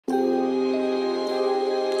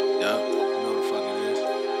Yup, you know what the fuck it is.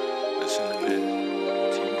 Listen to bit.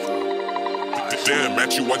 Damn,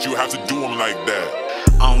 Machu, why'd you have to do him like that?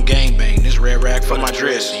 On gangbang, this red rag for my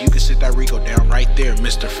dress. So you can sit that Rico down right there,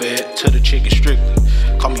 Mr. Fed. To the chicken strictly,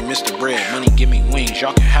 call me Mr. Bread. Money give me wings,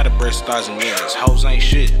 y'all can have the breast, thighs, and legs. Hoes ain't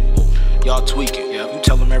shit, y'all tweaking. You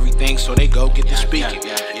tell them everything so they go get to speaking.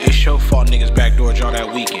 It's your fault niggas backdoored y'all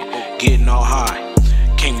that weekend. Getting all high,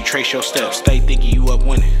 can't retrace your steps. Stay thinking you up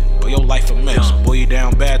winning, but your life a mess. Boy, you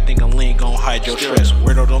down bad, thinking lean gon' hide your stress.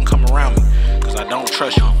 Weirdo don't come around me, cause I don't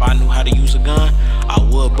trust you. If I knew how to use a gun, I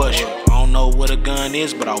would bust you. I don't know what a gun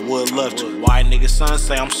is, but I would love to. Why niggas son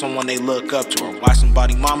say I'm someone they look up to? Why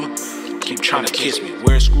somebody mama keep trying to kiss me?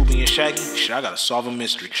 Where's Scooby and Shaggy? Shit, I gotta solve a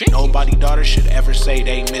mystery. Nobody daughter should ever say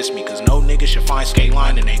they miss me, cause no nigga should find skate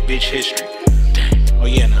line in they bitch history. Oh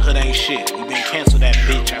yeah, and the hood ain't shit. We been cancel that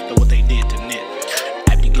bitch after what they did to Nip.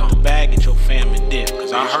 After you get the bag, get your fam and dip.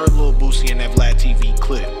 Cause I heard Lil Boosie in that Vlad TV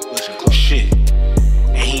clip. Listen close shit.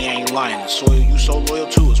 And he ain't lying. The soil you so loyal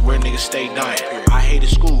to is where niggas stay dying. I hated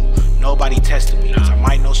school. Nobody tested me, cause I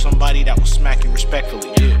might know somebody that will smack you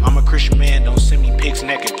respectfully. I'm a Christian man, don't send me pics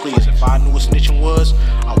naked, please. If I knew what snitching was,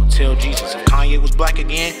 I would tell Jesus. If Kanye was black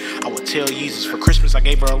again, I would tell Jesus. For Christmas, I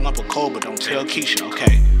gave her a lump of coal, but don't tell Keisha,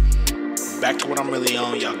 okay? Back to what I'm really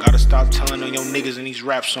on, y'all gotta stop telling on your niggas in these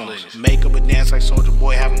rap songs. Make up a dance like Soulja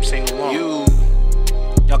Boy, have them sing along.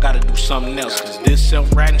 Y'all gotta do something else, cause this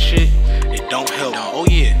self-ratting shit, it don't help. Oh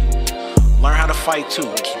yeah. Learn how to fight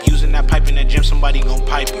too. Keep using that pipe in that gym, somebody gon'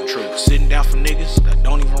 pipe you. True. Sitting down for niggas that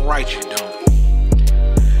don't even write you.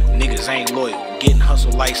 Niggas ain't loyal. Getting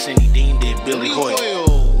hustled like Cindy Dean did Billy Hoyle.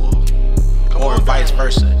 Or vice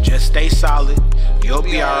versa. Just stay solid. You'll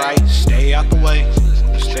be alright. Stay out the way.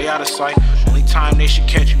 Stay out of sight. Only time they should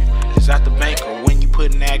catch you is at the bank or when you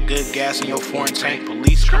putting that good gas in your foreign tank.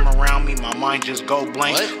 Police come around me, my mind just go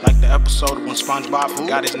blank. Like the episode when SpongeBob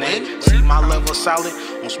forgot his name. See my level solid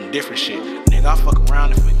on some different shit. Nigga, I fuck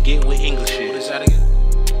around and forget what English is. What is that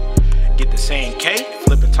again? Get the saying K,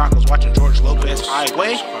 flipping tacos, watching George Lopez.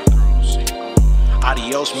 Highway.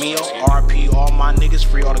 Adios mio, RP all my niggas,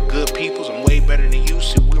 free all the good peoples. I'm way better than you,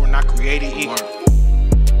 see we were not created equal.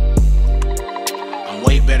 I'm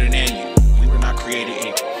way better than you, we were not created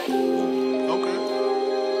equal.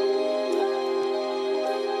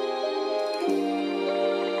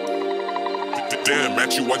 Damn,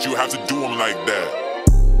 Machu, why'd you have to do him like that?